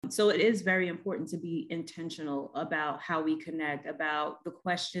So it is very important to be intentional about how we connect, about the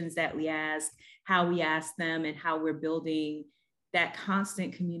questions that we ask, how we ask them, and how we're building that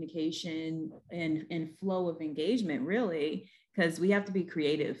constant communication and flow of engagement, really, because we have to be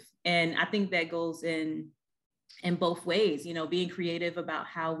creative. And I think that goes in both ways, being creative about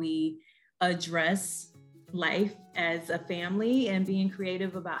how we address life as a family and being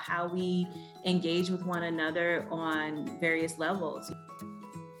creative about how we engage with one another on various levels.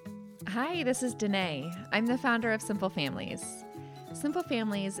 Hi, this is Danae. I'm the founder of Simple Families. Simple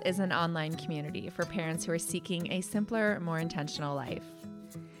Families is an online community for parents who are seeking a simpler, more intentional life.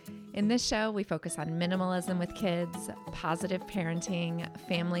 In this show, we focus on minimalism with kids, positive parenting,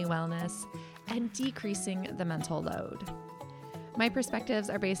 family wellness, and decreasing the mental load. My perspectives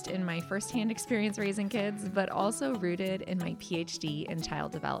are based in my firsthand experience raising kids, but also rooted in my PhD in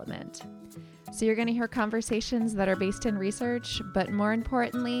child development. So you're going to hear conversations that are based in research, but more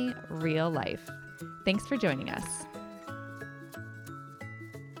importantly, real life. Thanks for joining us.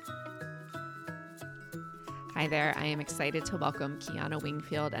 Hi there. I am excited to welcome Kiana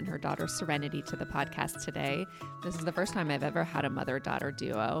Wingfield and her daughter Serenity to the podcast today. This is the first time I've ever had a mother-daughter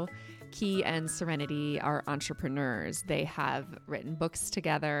duo. Key and Serenity are entrepreneurs. They have written books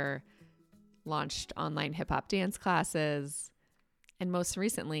together, launched online hip-hop dance classes, and most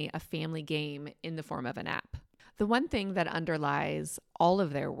recently, a family game in the form of an app. The one thing that underlies all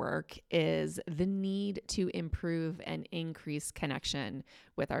of their work is the need to improve and increase connection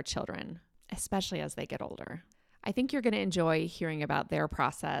with our children, especially as they get older. I think you're going to enjoy hearing about their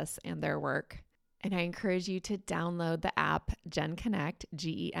process and their work. And I encourage you to download the app Gen Connect,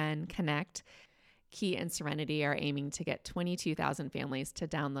 Gen Connect. Key and Serenity are aiming to get 22,000 families to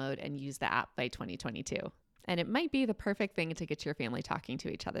download and use the app by 2022. And it might be the perfect thing to get your family talking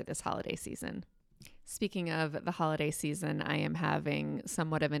to each other this holiday season. Speaking of the holiday season, I am having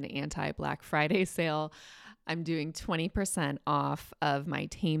somewhat of an anti-Black Friday sale. I'm doing 20% off of my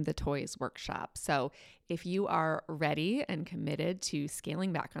Tame the Toys workshop. So if you are ready and committed to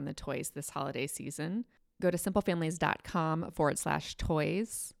scaling back on the toys this holiday season, go to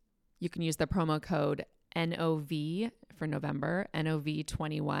simplefamilies.com/toys. You can use the promo code NOV for November,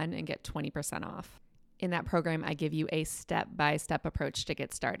 NOV21, and get 20% off. In that program, I give you a step-by-step approach to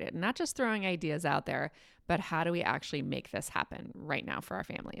get started, not just throwing ideas out there, but how do we actually make this happen right now for our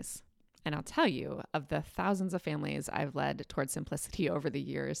families? And I'll tell you, of the thousands of families I've led towards simplicity over the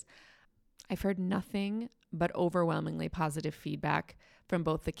years, I've heard nothing but overwhelmingly positive feedback from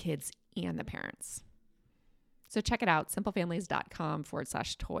both the kids and the parents. So check it out,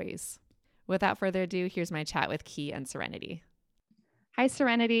 simplefamilies.com/toys. Without further ado, here's my chat with Key and Serenity. Hi,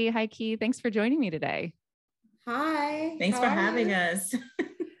 Serenity. Hi, Key. Thanks for joining me today. Hi. Thanks for having us.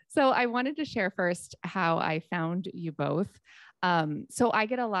 So I wanted to share first how I found you both. So I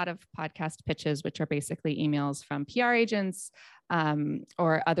get a lot of podcast pitches, which are basically emails from PR agents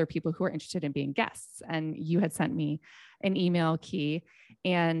or other people who are interested in being guests. And you had sent me an email, Key,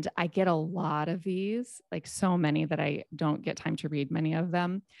 and I get a lot of these, like so many that I don't get time to read many of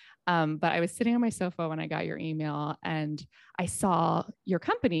them. But I was sitting on my sofa when I got your email and I saw your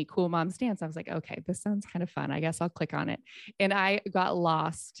company, Cool Moms Dance. I was like, okay, this sounds kind of fun. I guess I'll click on it. And I got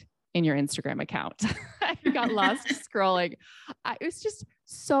lost in your Instagram account. I got lost scrolling. It was just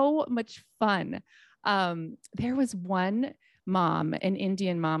so much fun. There was one mom, an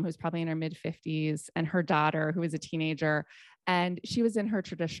Indian mom who's probably in her mid-50s, and her daughter who was a teenager, and she was in her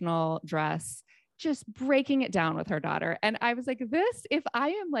traditional dress, just breaking it down with her daughter. And I was like, if I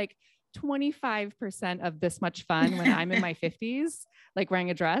am like 25% of this much fun when I'm in my 50s, like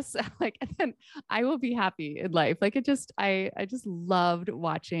wearing a dress, like, then I will be happy in life. Like I just loved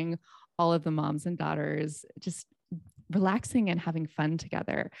watching all of the moms and daughters just relaxing and having fun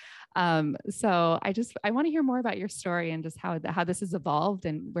together. So I want to hear more about your story and just how this has evolved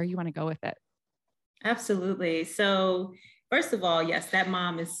and where you want to go with it. Absolutely. So first of all, yes, that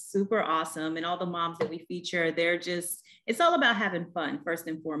mom is super awesome. And all the moms that we feature, it's all about having fun, first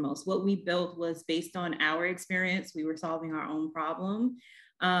and foremost. What we built was based on our experience. We were solving our own problem.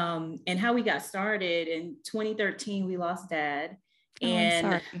 And how we got started in 2013, we lost Dad. And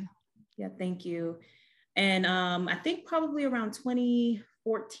I'm sorry. Yeah, thank you. And I think probably around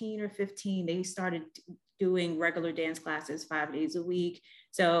 2014 or 15, they started doing regular dance classes 5 days a week.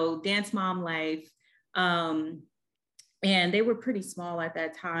 So Dance Mom Life. And they were pretty small at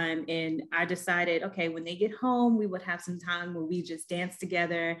that time. And I decided, okay, when they get home, we would have some time where we just dance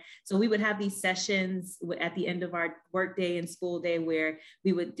together. So we would have these sessions at the end of our work day and school day where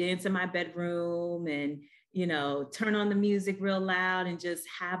we would dance in my bedroom and, turn on the music real loud and just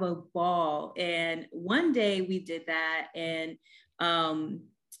have a ball. And one day we did that. And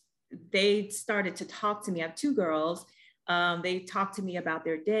they started to talk to me. I have two girls. They talked to me about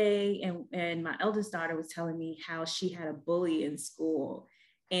their day, and my eldest daughter was telling me how she had a bully in school,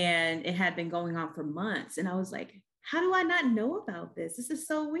 and it had been going on for months. And I was like, how do I not know about this? This is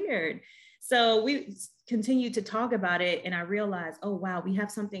so weird. So we continued to talk about it, and I realized, oh wow, we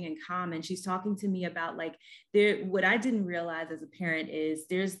have something in common. She's talking to me about like what I didn't realize as a parent is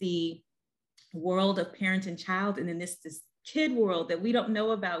there's the world of parent and child, and then this kid world that we don't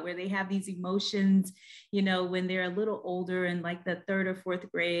know about, where they have these emotions, when they're a little older, in like the third or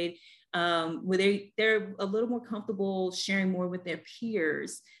fourth grade, where they're a little more comfortable sharing more with their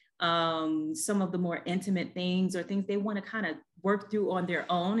peers, some of the more intimate things or things they want to kind of work through on their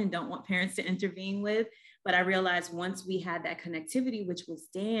own and don't want parents to intervene with. But I realized once we had that connectivity, which was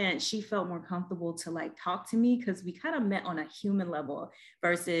dance, she felt more comfortable to like talk to me, because we kind of met on a human level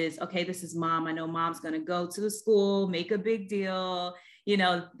versus, okay, this is mom. I know mom's going to go to the school, make a big deal.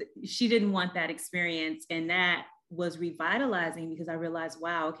 She didn't want that experience. And that was revitalizing, because I realized,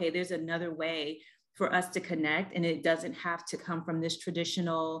 wow, okay, there's another way for us to connect. And it doesn't have to come from this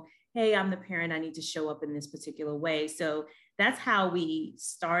traditional, hey, I'm the parent, I need to show up in this particular way. So that's how we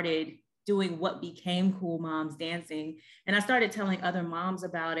started doing what became Cool Moms Dancing. And I started telling other moms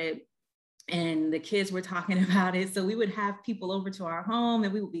about it, and the kids were talking about it. So we would have people over to our home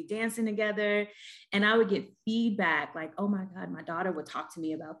and we would be dancing together. And I would get feedback like, oh my God, my daughter would talk to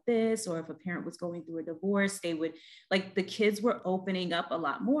me about this. Or if a parent was going through a divorce, they would, like, the kids were opening up a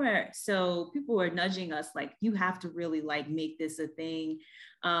lot more. So people were nudging us like, you have to really like make this a thing.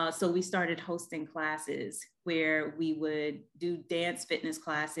 So we started hosting classes where we would do dance fitness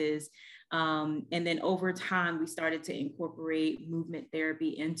classes. And then over time, we started to incorporate movement therapy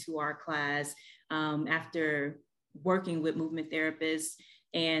into our class after working with movement therapists.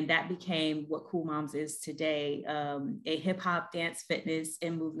 And that became what Cool Moms is today, a hip hop, dance, fitness,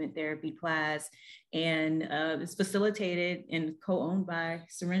 and movement therapy class. And it's facilitated and co-owned by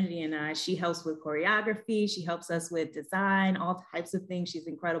Serenity and I. She helps with choreography. She helps us with design, all types of things. She's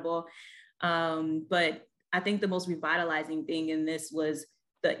incredible. But I think the most revitalizing thing in this was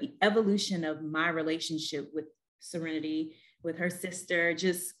the evolution of my relationship with Serenity, with her sister,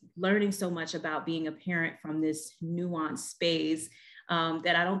 just learning so much about being a parent from this nuanced space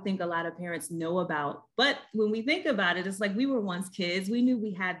that I don't think a lot of parents know about. But when we think about it, it's like we were once kids. We knew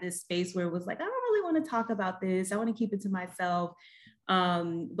we had this space where it was like, I don't really want to talk about this. I want to keep it to myself.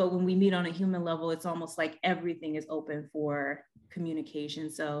 But when we meet on a human level, it's almost like everything is open for communication.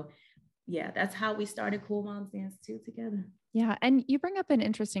 So yeah, that's how we started Cool Moms Dance 2 together. Yeah. And you bring up an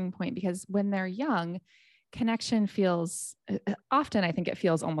interesting point, because when they're young, connection feels often, I think it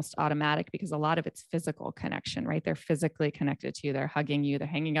feels almost automatic, because a lot of it's physical connection, right? They're physically connected to you. They're hugging you, they're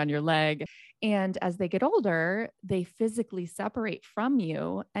hanging on your leg. And as they get older, they physically separate from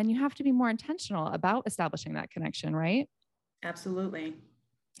you, and you have to be more intentional about establishing that connection, right? Absolutely.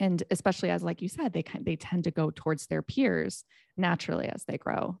 And especially as, like you said, they tend to go towards their peers naturally as they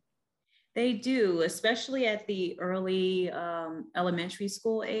grow. They do, especially at the early elementary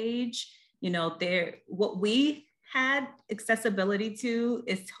school age. What we had accessibility to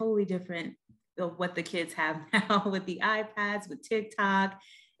is totally different of what the kids have now with the iPads, with TikTok.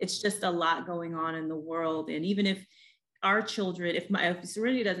 It's just a lot going on in the world. And even if our children, if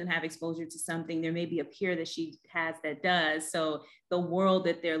Serenity doesn't have exposure to something, there may be a peer that she has that does. So the world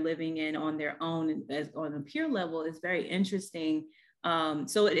that they're living in on their own, on a peer level, is very interesting.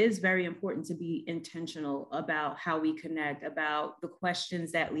 So it is very important to be intentional about how we connect, about the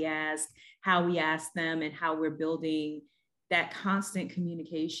questions that we ask, how we ask them, and how we're building that constant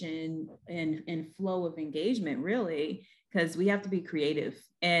communication and flow of engagement, really, because we have to be creative.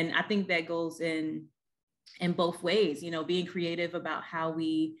 And I think that goes in both ways, being creative about how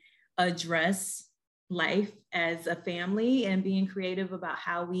we address life as a family, and being creative about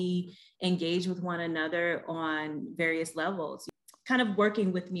how we engage with one another on various levels. Kind of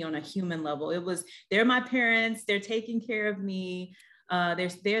working with me on a human level. They're my parents, they're taking care of me, they're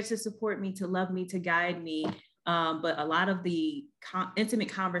there to support me, to love me, to guide me. But a lot of the intimate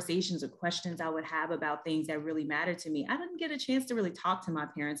conversations or questions I would have about things that really matter to me, I didn't get a chance to really talk to my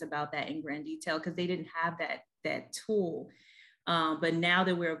parents about that in grand detail, because they didn't have that tool. But now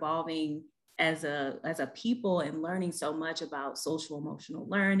that we're evolving as a people and learning so much about social emotional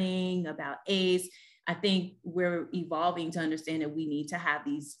learning, about ACE, I think we're evolving to understand that we need to have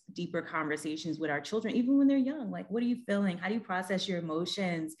these deeper conversations with our children, even when they're young. Like, what are you feeling? How do you process your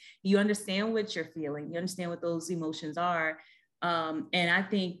emotions? Do you understand what you're feeling? You understand what those emotions are? And I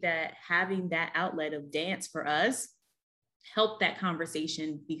think that having that outlet of dance for us helped that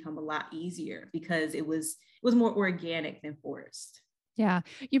conversation become a lot easier, because it was more organic than forced. Yeah.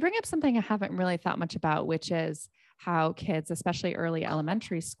 You bring up something I haven't really thought much about, which is how kids, especially early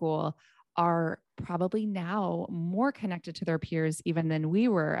elementary school, are probably now more connected to their peers even than we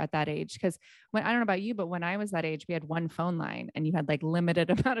were at that age. Because when I don't know about you, but when I was that age, we had one phone line and you had like limited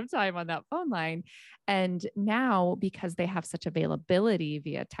amount of time on that phone line. And now, because they have such availability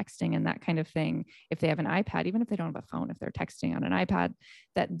via texting and that kind of thing, if they have an iPad, even if they don't have a phone, if they're texting on an iPad,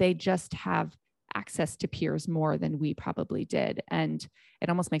 that they just have access to peers more than we probably did. And it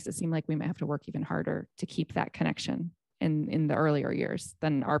almost makes it seem like we might have to work even harder to keep that connection in the earlier years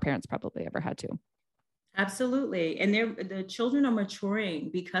than our parents probably ever had to. Absolutely. And the children are maturing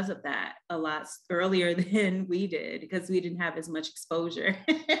because of that a lot earlier than we did, because we didn't have as much exposure.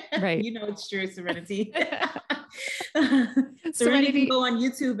 Right. You know, it's true, Serenity. Serenity Serenity can go on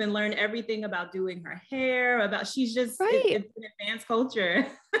YouTube and learn everything about doing her hair, she's just, right. It's an advanced culture.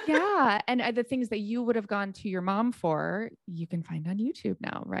 Yeah. And the things that you would have gone to your mom for, you can find on YouTube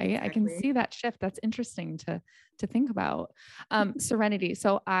now, right? Exactly. I can see that shift. That's interesting to think about. Serenity.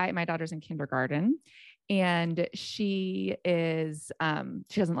 So my daughter's in kindergarten. And she is,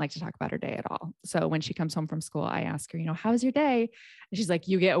 she doesn't like to talk about her day at all. So when she comes home from school, I ask her, how was your day? And she's like,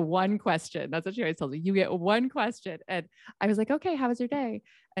 you get one question. That's what she always tells me. You get one question. And I was like, okay, how was your day?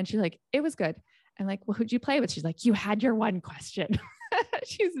 And she's like, it was good. I'm like, well, who'd you play with? She's like, you had your one question.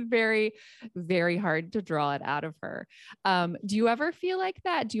 She's very, very hard to draw it out of her. Do you ever feel like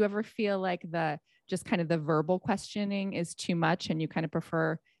that? Do you ever feel like just kind of the verbal questioning is too much and you kind of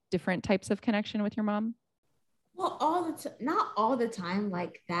prefer different types of connection with your mom? Well, not all the time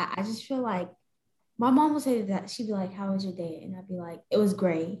like that. I just feel like my mom would say that she'd be like, "How was your day?" And I'd be like, "It was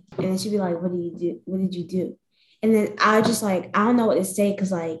great." And then she'd be like, "What did you do? What did you do?" And then I just like, I don't know what to say because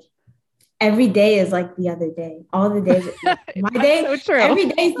like every day is like the other day. All the days, my day, so true. Every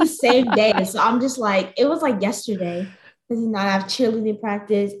day is the same day. So I'm just like, it was like yesterday. Because I have cheerleading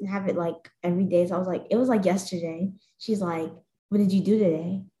practice and have it like every day. So I was like, it was like yesterday. She's like, "What did you do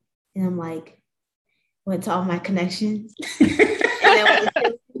today?" And I'm like, went to all my connections. And then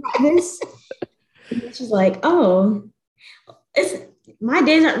practice. And then she's like, "Oh, my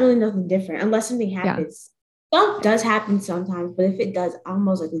days aren't really nothing different unless something happens." Yeah. Stuff does happen sometimes, but if it does, I'll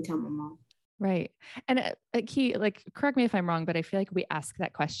most likely tell my mom. Right. And Key, like, correct me if I'm wrong, but I feel like we ask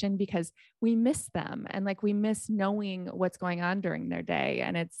that question because we miss them and like we miss knowing what's going on during their day.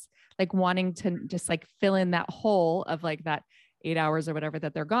 And it's like wanting to just like fill in that hole of like that 8 hours or whatever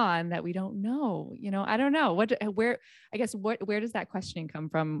that they're gone that we don't know. I don't know where does that questioning come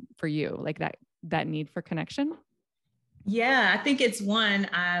from for you? Like that need for connection? Yeah, I think it's one,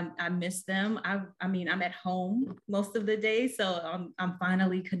 I miss them. I mean, I'm at home most of the day, so I'm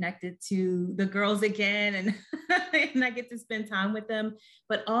finally connected to the girls again, and and I get to spend time with them.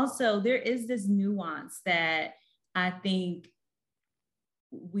 But also, there is this nuance that I think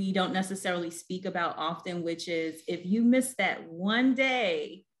we don't necessarily speak about often, which is if you miss that one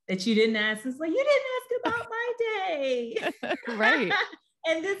day that you didn't ask, it's like, you didn't ask about my day. Right.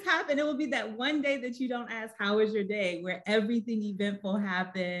 And this happened. It will be that one day that you don't ask, how was your day? Where everything eventful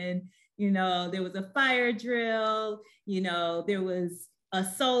happened. There was a fire drill, there was a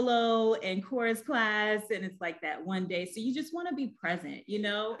solo and chorus class. And it's like that one day. So you just want to be present,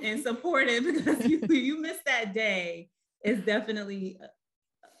 and supportive because you miss that day. It's definitely,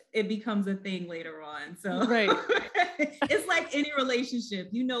 it becomes a thing later on. So right. It's like any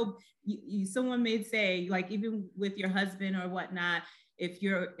relationship, someone may say, like, even with your husband or whatnot, if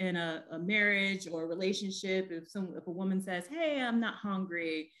you're in a marriage or a relationship, if a woman says, "Hey, I'm not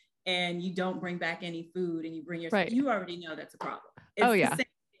hungry," and you don't bring back any food and you bring yourself, right, you already know that's a problem. It's the same thing.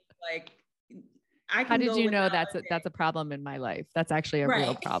 Like, how did you know that's a problem in my life? That's actually a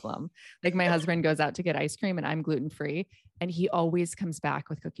real problem. Like my husband goes out to get ice cream and I'm gluten-free and he always comes back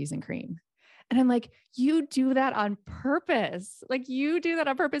with cookies and cream. And I'm like, you do that on purpose. Like you do that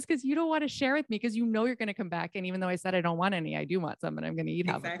on purpose because you don't want to share with me because you're going to come back. And even though I said I don't want any, I do want some and I'm going to eat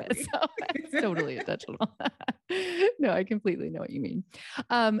half of it. So it's totally intentional. No, I completely know what you mean.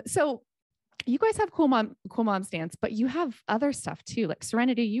 So you guys have Cool Mom Stance, but you have other stuff too. Like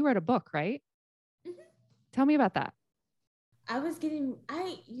Serenity, you wrote a book, right? Mm-hmm. Tell me about that. I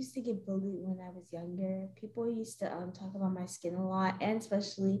used to get bullied when I was younger. People used to talk about my skin a lot, and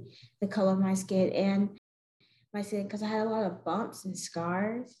especially the color of my skin and my skin, because I had a lot of bumps and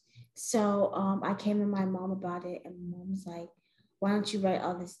scars. So I came to my mom about it, and my mom was like, "Why don't you write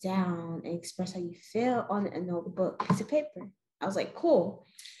all this down and express how you feel on a notebook, piece of paper?" I was like, "Cool."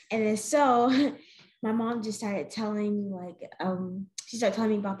 And then so my mom just started telling me she started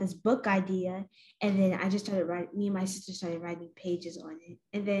telling me about this book idea. And then I just started writing, me and my sister started writing pages on it.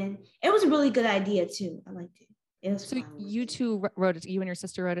 And then it was a really good idea too. I liked it. It was So fun. you two wrote it, you and your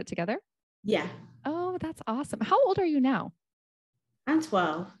sister wrote it together? Yeah. Oh, that's awesome. How old are you now? I'm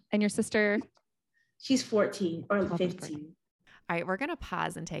 12. And your sister? She's 14 or 12 and 15. All right, we're going to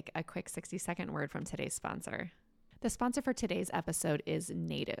pause and take a quick 60-second word from today's sponsor. The sponsor for today's episode is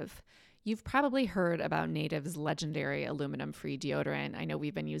Native. You've probably heard about Native's legendary aluminum-free deodorant. I know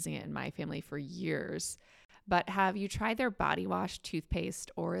we've been using it in my family for years. But have you tried their body wash,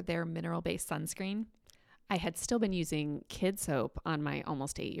 toothpaste, or their mineral-based sunscreen? I had still been using kid soap on my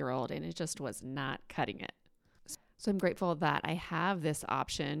almost 8-year-old, and it just was not cutting it. So I'm grateful that I have this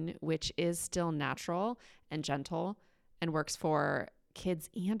option, which is still natural and gentle and works for kids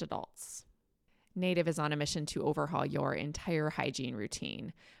and adults. Native is on a mission to overhaul your entire hygiene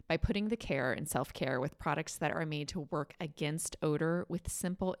routine by putting the care and self-care with products that are made to work against odor with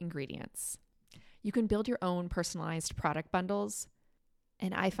simple ingredients. You can build your own personalized product bundles,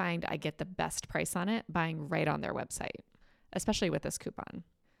 and I find I get the best price on it buying right on their website, especially with this coupon.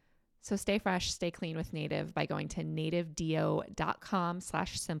 So stay fresh, stay clean with Native by going to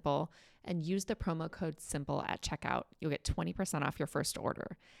nativedeo.com/simple and use the promo code SIMPLE at checkout. You'll get 20% off your first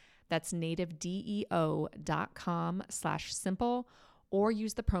order. That's nativedeo.com/simple, or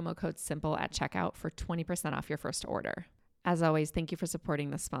use the promo code SIMPLE at checkout for 20% off your first order. As always, thank you for supporting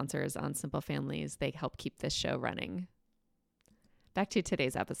the sponsors on Simple Families. They help keep this show running. Back to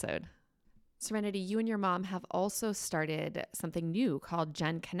today's episode. Serenity, you and your mom have also started something new called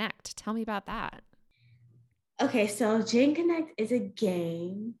Gen Connect. Tell me about that. Okay, so Gen Connect is a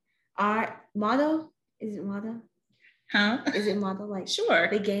game. Our motto, is it motto? Huh? Is it motto? Like, Sure.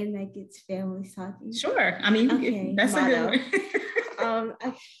 the game that gets families talking? Sure. I mean, Okay, that's motto. a good one.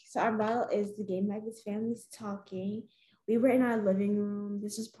 Okay, so our motto is the game that gets families talking. We were in our living room.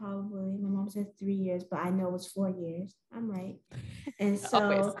 This is probably, my mom said 3 years, but I know it was 4 years. I'm right. And so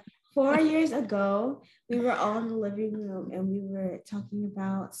Always. 4 years ago, we were all in the living room and we were talking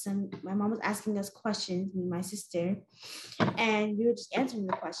about my mom was asking us questions, me and my sister, and we were just answering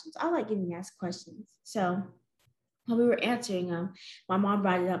the questions. I like getting asked questions. So when we were answering them, my mom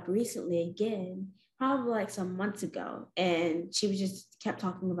brought it up recently again, probably like some months ago. And she was just kept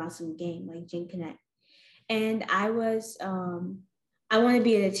talking about some game like Gen Connect. And I want to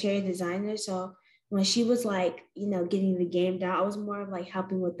be an interior designer. So when she was like, getting the game down, I was more of like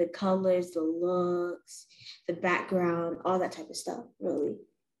helping with the colors, the looks, the background, all that type of stuff, really.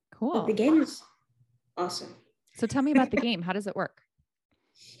 Cool. But the game is awesome. So tell me about the game. How does it work?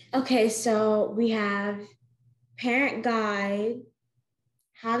 Okay, so we have parent guide,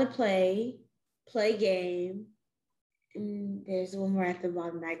 how to play game, and there's one more at the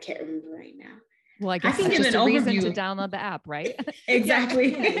bottom that I can't remember right now. Well, I guess can that's give just an a reason overview. to download the app, right? Exactly.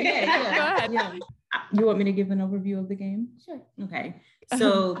 Go ahead. Yeah. You want me to give an overview of the game? Sure. Okay.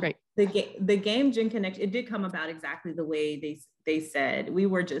 So Great. the game Gen Connect, it did come about exactly the way they said. We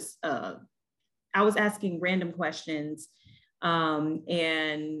were just I was asking random questions,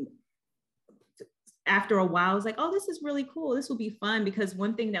 and after a while I was like, oh, this is really cool. This will be fun, because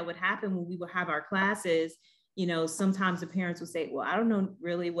one thing that would happen when we would have our classes, sometimes the parents would say, well, I don't know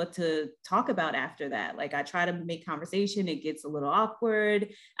really what to talk about after that. Like, I try to make conversation, it gets a little awkward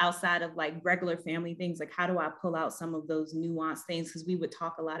outside of like regular family things. Like, how do I pull out some of those nuanced things? Because we would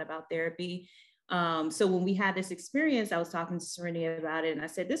talk a lot about therapy. So when we had this experience, I was talking to Serenity about it, and I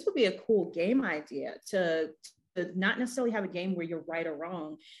said, this would be a cool game idea to not necessarily have a game where you're right or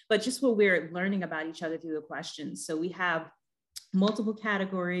wrong, but just where we're learning about each other through the questions. So we have multiple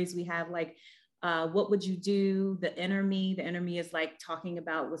categories. We have like, what would you do? The inner me. The inner me is like talking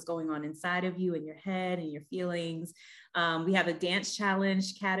about what's going on inside of you and your head and your feelings. We have a dance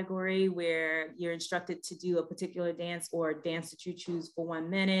challenge category where you're instructed to do a particular dance or dance that you choose for 1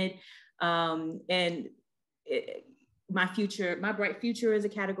 minute. My bright future is a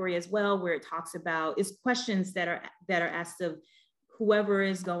category as well, where it talks about, it's questions that are asked of whoever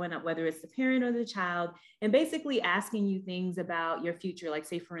is going up, whether it's the parent or the child, and basically asking you things about your future. Like,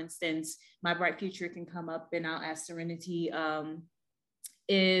 say, for instance, my bright future can come up and I'll ask Serenity,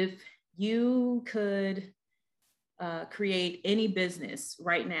 if you could create any business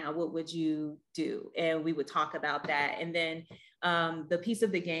right now, what would you do? And we would talk about that. And then the piece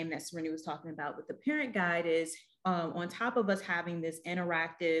of the game that Serenity was talking about with the parent guide is, on top of us having this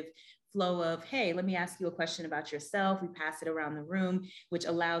interactive flow of, hey, let me ask you a question about yourself. We pass it around the room, which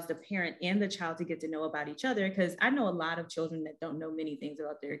allows the parent and the child to get to know about each other. Because I know a lot of children that don't know many things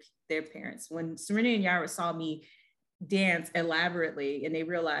about their parents. When Serenity and Yara saw me dance elaborately and they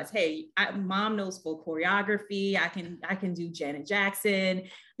realized, hey, mom knows full choreography. I can do Janet Jackson.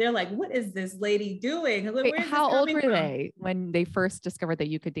 They're like, what is this lady doing? Wait, how old were they when they first discovered that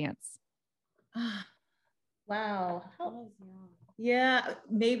you could dance? Wow. Yeah,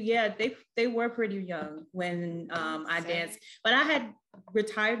 maybe. Yeah, they were pretty young when I danced, but I had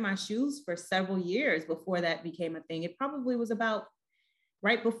retired my shoes for several years before that became a thing. It probably was about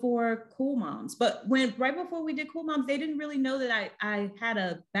right before Cool Moms. But right before we did Cool Moms, they didn't really know that I had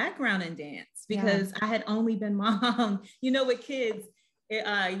a background in dance because I had only been mom. With kids,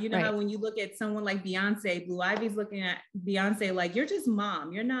 how when you look at someone like Beyonce, Blue Ivy's looking at Beyonce like, you're just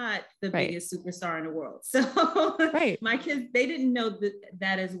mom. You're not the biggest superstar in the world. So my kids, they didn't know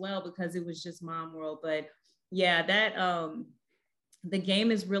that as well because it was just mom world. But yeah, that the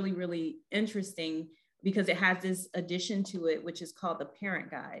game is really, really interesting because it has this addition to it, which is called the parent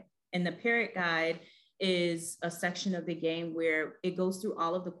guide. And the parent guide is a section of the game where it goes through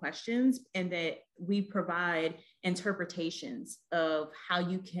all of the questions and that we provide interpretations of how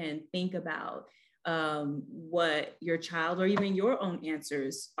you can think about what your child or even your own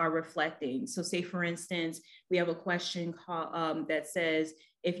answers are reflecting. So say, for instance, we have a question that says,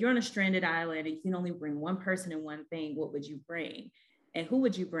 if you're on a stranded island and you can only bring one person and one thing, what would you bring? And who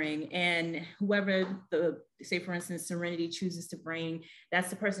would you bring? And whoever say, for instance, Serenity chooses to bring, that's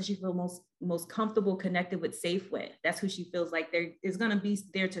the person she feels most comfortable, connected with, safe with. That's who she feels like there is going to be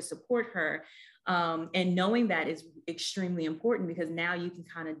there to support her. And knowing that is extremely important because now you can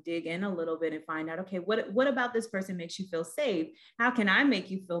kind of dig in a little bit and find out, okay, what about this person makes you feel safe? How can I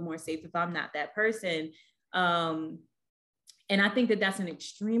make you feel more safe if I'm not that person? And I think that that's an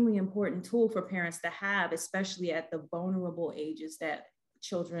extremely important tool for parents to have, especially at the vulnerable ages that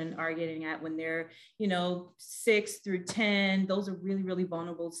children are getting at when they're, 6 through 10. Those are really, really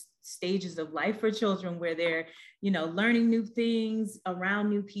vulnerable stages of life for children where they're, learning new things around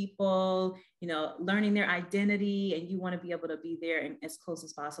new people, learning their identity, and you want to be able to be there and as close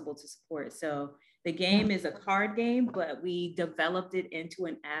as possible to support. So the game is a card game, but we developed it into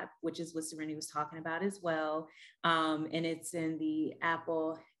an app, which is what Serenity was talking about as well. And it's in the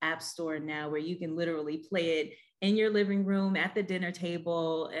Apple App Store now, where you can literally play it in your living room, at the dinner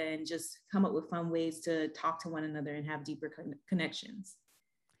table, and just come up with fun ways to talk to one another and have deeper connections.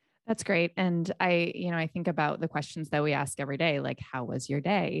 That's great. And I think about the questions that we ask every day, like, how was your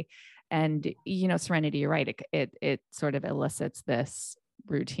day? And, Serenity, you're right. It sort of elicits this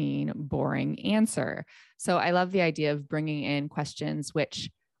routine, boring answer. So I love the idea of bringing in questions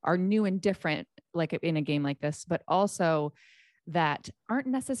which are new and different, like in a game like this, but also that aren't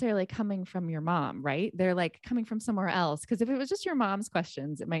necessarily coming from your mom, right? They're like coming from somewhere else. Because if it was just your mom's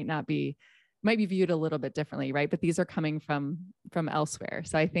questions, it might be viewed a little bit differently, right? But these are coming from elsewhere.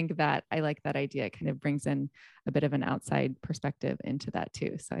 So I think that I like that idea. It kind of brings in a bit of an outside perspective into that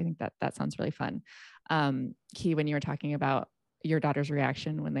too. So I think that sounds really fun. Key, when you were talking about your daughter's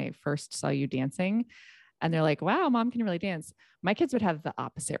reaction when they first saw you dancing, and they're like, wow, mom can really dance. My kids would have the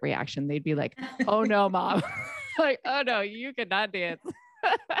opposite reaction. They'd be like, oh no, mom. Like, oh no, you cannot dance.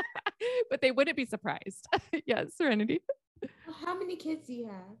 But they wouldn't be surprised. Yes, Serenity. How many kids do you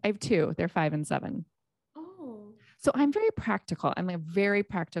have? I have 2. They're 5 and 7. Oh. So I'm very practical. I'm a very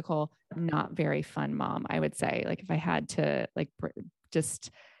practical, not very fun mom, I would say. Like if I had to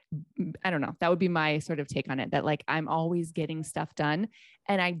just, I don't know, that would be my sort of take on it, that like I'm always getting stuff done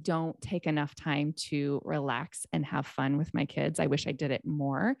and I don't take enough time to relax and have fun with my kids. I wish I did it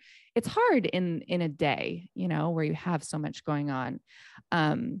more. It's hard in a day, where you have so much going on.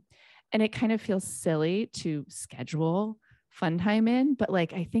 And it kind of feels silly to schedule fun time in, but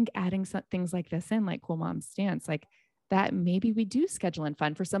like, I think adding some things like this in, like Cool Moms Dance, like that maybe we do schedule in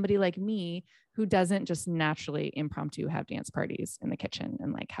fun for somebody like me who doesn't just naturally impromptu have dance parties in the kitchen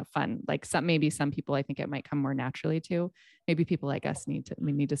and like have fun. Like maybe some people, I think it might come more naturally to. Maybe people like us need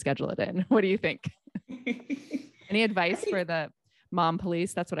to schedule it in. What do you think? Any advice for the mom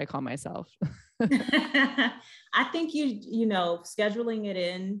police? That's what I call myself. I think scheduling it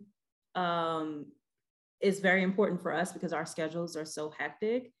in is very important for us because our schedules are so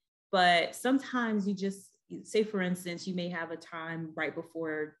hectic. But sometimes you just say, for instance, you may have a time right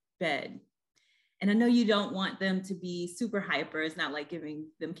before bed. And I know you don't want them to be super hyper. It's not like giving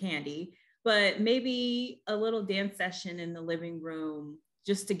them candy, but maybe a little dance session in the living room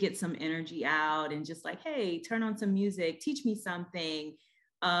just to get some energy out and just like, hey, turn on some music, teach me something.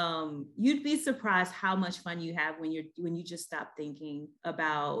 You'd be surprised how much fun you have when you just stop thinking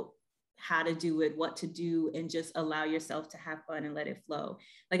about how to do it, what to do, and just allow yourself to have fun and let it flow.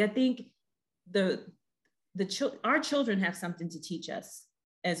 Like I think our children have something to teach us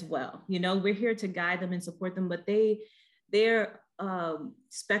as well. We're here to guide them and support them, but their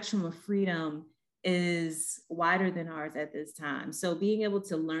spectrum of freedom is wider than ours at this time. So being able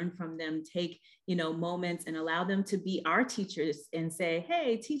to learn from them, take, moments and allow them to be our teachers and say,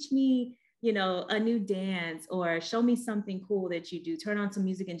 hey, teach me a new dance, or show me something cool that you do, turn on some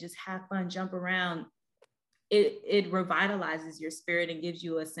music and just have fun, jump around. It revitalizes your spirit and gives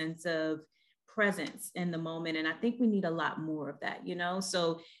you a sense of presence in the moment. And I think we need a lot more of that,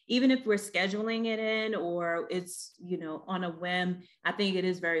 so even if we're scheduling it in, or it's, on a whim, I think it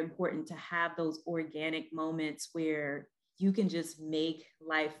is very important to have those organic moments where you can just make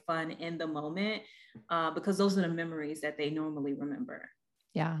life fun in the moment, because those are the memories that they normally remember.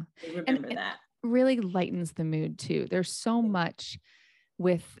 Yeah. They remember that. It really lightens the mood too. There's so much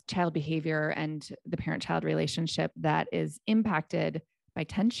with child behavior and the parent-child relationship that is impacted by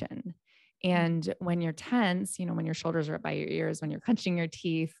tension. And when you're tense, when your shoulders are up by your ears, when you're clenching your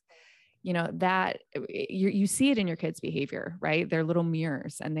teeth, that you see it in your kids' behavior, right? They're little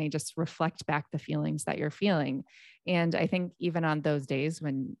mirrors and they just reflect back the feelings that you're feeling. And I think even on those days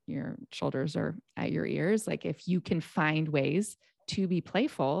when your shoulders are at your ears, like if you can find ways to be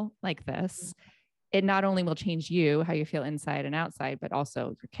playful like this, it not only will change you, how you feel inside and outside, but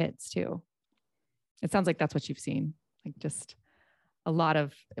also your kids too. It sounds like that's what you've seen, like just a lot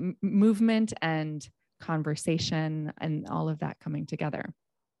of movement and conversation and all of that coming together.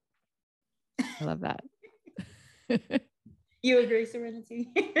 I love that. You agree, Serenity?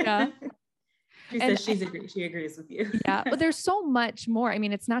 Yeah. She agrees with you. Yeah. But there's so much more. I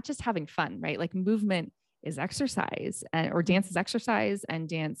mean, it's not just having fun, right? Like movement is exercise, or dance is exercise, and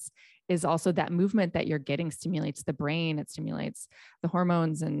dance is also that movement that you're getting stimulates the brain. It stimulates the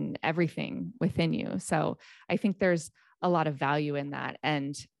hormones and everything within you. So I think there's a lot of value in that.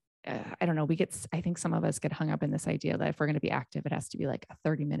 And I don't know, I think some of us get hung up in this idea that if we're going to be active, it has to be like a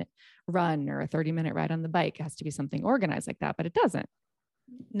 30-minute run or a 30-minute ride on the bike. It has to be something organized like that, but it doesn't.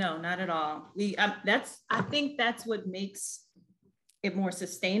 No, not at all. I think that's what makes it more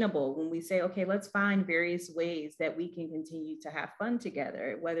sustainable when we say, okay, let's find various ways that we can continue to have fun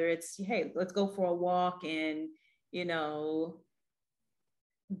together, whether it's, hey, let's go for a walk and,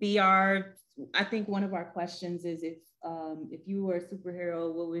 I think one of our questions is if you were a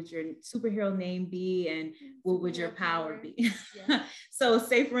superhero, what would your superhero name be, and what would your power be? Yeah. So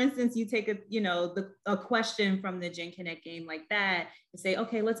say, for instance, you take a question from the Gen Connect game like that and say,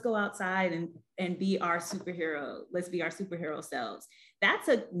 okay, let's go outside and be our superhero. Let's be our superhero selves. That's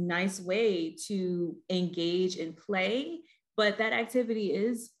a nice way to engage and play. But that activity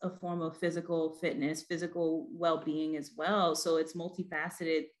is a form of physical fitness, physical well-being as well. So it's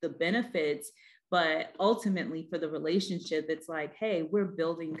multifaceted, the benefits, but ultimately for the relationship, it's like, hey, we're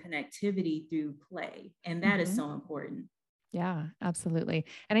building connectivity through play. And that is so important. Yeah, absolutely.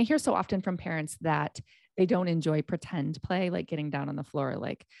 And I hear so often from parents that they don't enjoy pretend play, like getting down on the floor,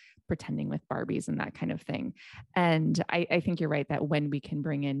 like pretending with Barbies and that kind of thing. And I think you're right that when we can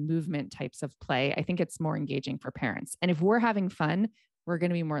bring in movement types of play, I think it's more engaging for parents. And if we're having fun, we're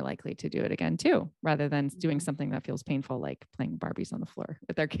going to be more likely to do it again too, rather than doing something that feels painful, like playing Barbies on the floor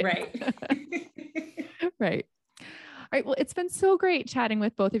with our kids. Right. Right. All right. Well, it's been so great chatting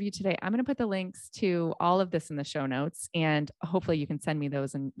with both of you today. I'm going to put the links to all of this in the show notes, and hopefully you can send me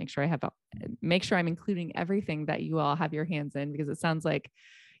those and make sure I'm including everything that you all have your hands in, because it sounds like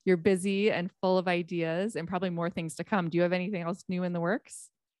you're busy and full of ideas and probably more things to come. Do you have anything else new in the works?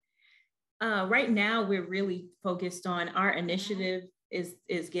 Right now, we're really focused on our initiative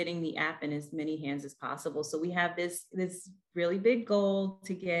is getting the app in as many hands as possible. So we have this really big goal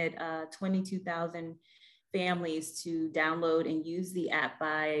to get 22,000 families to download and use the app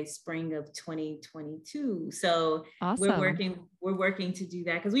by spring of 2022. So awesome. We're working to do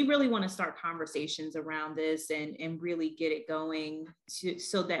that, because we really want to start conversations around this and really get it going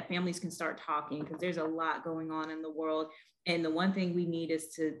so that families can start talking, because there's a lot going on in the world. And the one thing we need is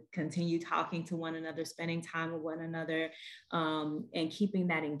to continue talking to one another, spending time with one another, and keeping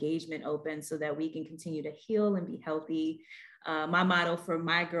that engagement open so that we can continue to heal and be healthy. My motto for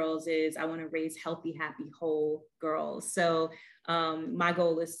my girls is I want to raise healthy, happy, whole girls. So my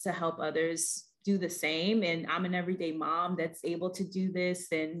goal is to help others do the same. And I'm an everyday mom that's able to do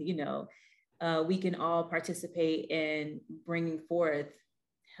this. And, we can all participate in bringing forth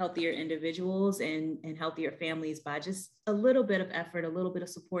healthier individuals and healthier families by just a little bit of effort, a little bit of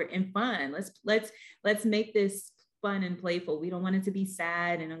support and fun. Let's make this fun and playful. We don't want it to be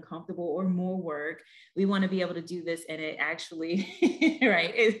sad and uncomfortable or more work. We want to be able to do this and it actually,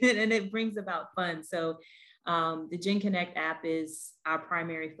 right. And it brings about fun. So the Gen Connect app is our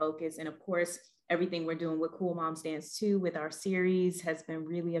primary focus. And of course, everything we're doing with Cool Moms Dance 2 with our series has been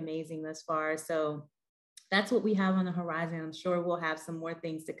really amazing thus far. So that's what we have on the horizon. I'm sure we'll have some more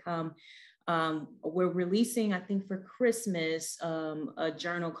things to come. We're releasing, I think for Christmas, a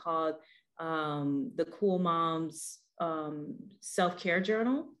journal called the Cool Moms Self-Care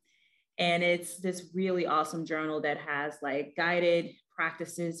Journal. And it's this really awesome journal that has like guided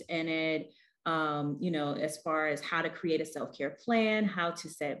practices in it, as far as how to create a self-care plan, how to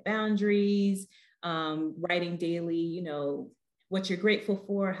set boundaries, writing daily, what you're grateful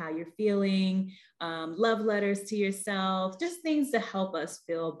for, how you're feeling, love letters to yourself, just things to help us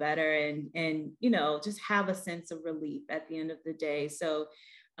feel better and just have a sense of relief at the end of the day. So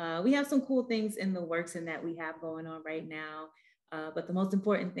we have some cool things in the works and that we have going on right now. But the most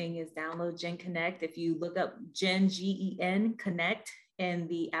important thing is download Gen Connect. If you look up Gen, Gen Connect in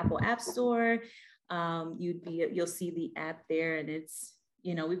the Apple App Store, you'll see the app there, and it's,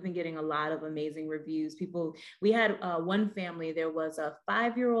 we've been getting a lot of amazing reviews. We had one family, there was a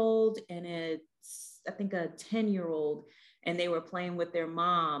 5-year-old and I think a 10-year-old, and they were playing with their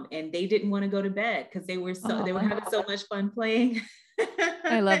mom, and they didn't want to go to bed because they were having so much fun playing.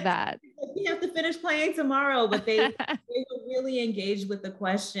 I love that. We have to finish playing tomorrow, but they were really engaged with the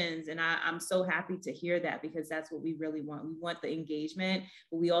questions. And I'm so happy to hear that, because that's what we really want. We want the engagement,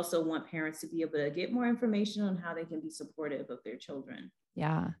 but we also want parents to be able to get more information on how they can be supportive of their children.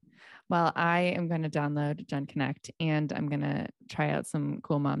 Yeah. Well, I am going to download Gen Connect, and I'm going to try out some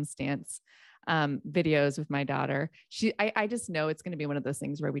Cool Moms Dance videos with my daughter. I just know it's going to be one of those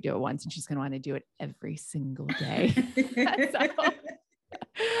things where we do it once and she's going to want to do it every single day. So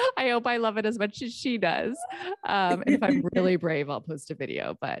I hope I love it as much as she does. And if I'm really brave, I'll post a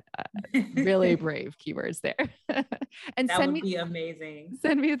video, but really brave keywords there. And that would be amazing.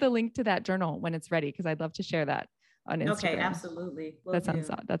 Send me the link to that journal when it's ready, because I'd love to share that on Instagram. Okay, absolutely.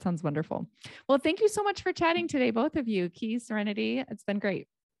 That sounds wonderful. Well, thank you so much for chatting today, both of you. Key, Serenity, it's been great.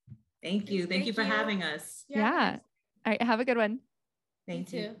 Thank you. Thank you for having us. Yeah. All right. Have a good one.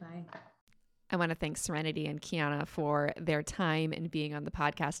 Thank you. Bye. I want to thank Serenity and Kiana for their time and being on the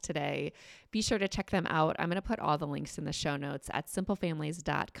podcast today. Be sure to check them out. I'm going to put all the links in the show notes at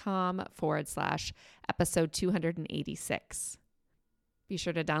simplefamilies.com/episode 286. Be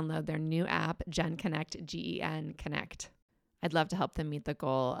sure to download their new app, Gen Connect, Gen Connect. I'd love to help them meet the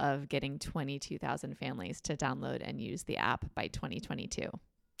goal of getting 22,000 families to download and use the app by 2022.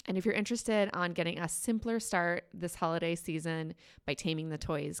 And if you're interested on getting a simpler start this holiday season by taming the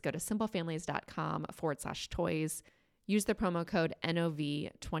toys, go to simplefamilies.com/toys. Use the promo code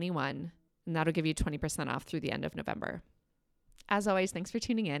NOV21, and that'll give you 20% off through the end of November. As always, thanks for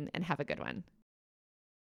tuning in, and have a good one.